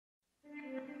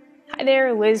Hi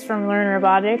there, Liz from Learn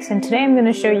Robotics, and today I'm going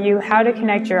to show you how to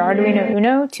connect your Arduino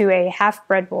Uno to a half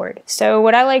breadboard. So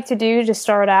what I like to do to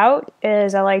start out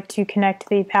is I like to connect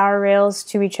the power rails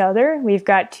to each other. We've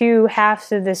got two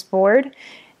halves of this board.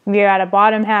 We've got a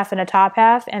bottom half and a top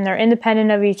half, and they're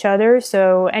independent of each other,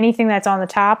 so anything that's on the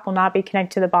top will not be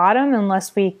connected to the bottom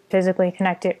unless we physically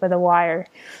connect it with a wire.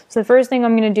 So the first thing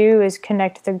I'm going to do is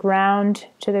connect the ground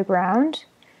to the ground.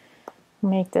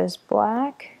 Make this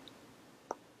black.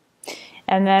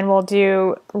 And then we'll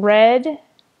do red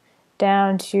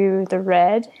down to the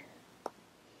red.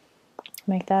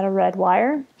 Make that a red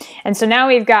wire. And so now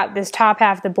we've got this top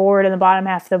half of the board and the bottom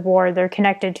half of the board. They're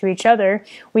connected to each other.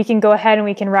 We can go ahead and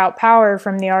we can route power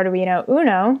from the Arduino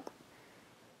Uno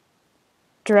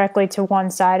directly to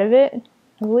one side of it.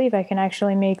 I believe I can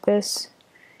actually make this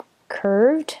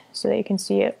curved so that you can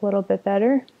see it a little bit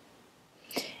better.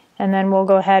 And then we'll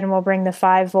go ahead and we'll bring the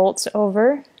 5 volts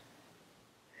over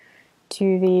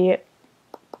to the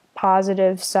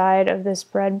positive side of this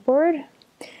breadboard.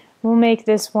 We'll make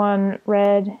this one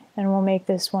red and we'll make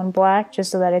this one black just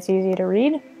so that it's easy to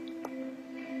read.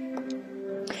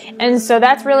 And so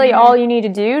that's really all you need to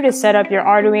do to set up your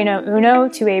Arduino Uno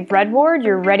to a breadboard.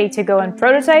 You're ready to go and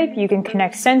prototype. You can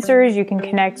connect sensors, you can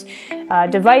connect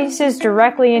devices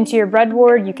directly into your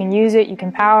breadboard. You can use it, you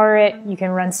can power it, you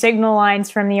can run signal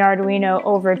lines from the Arduino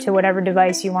over to whatever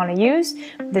device you want to use.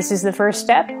 This is the first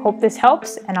step. Hope this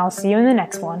helps, and I'll see you in the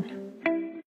next one.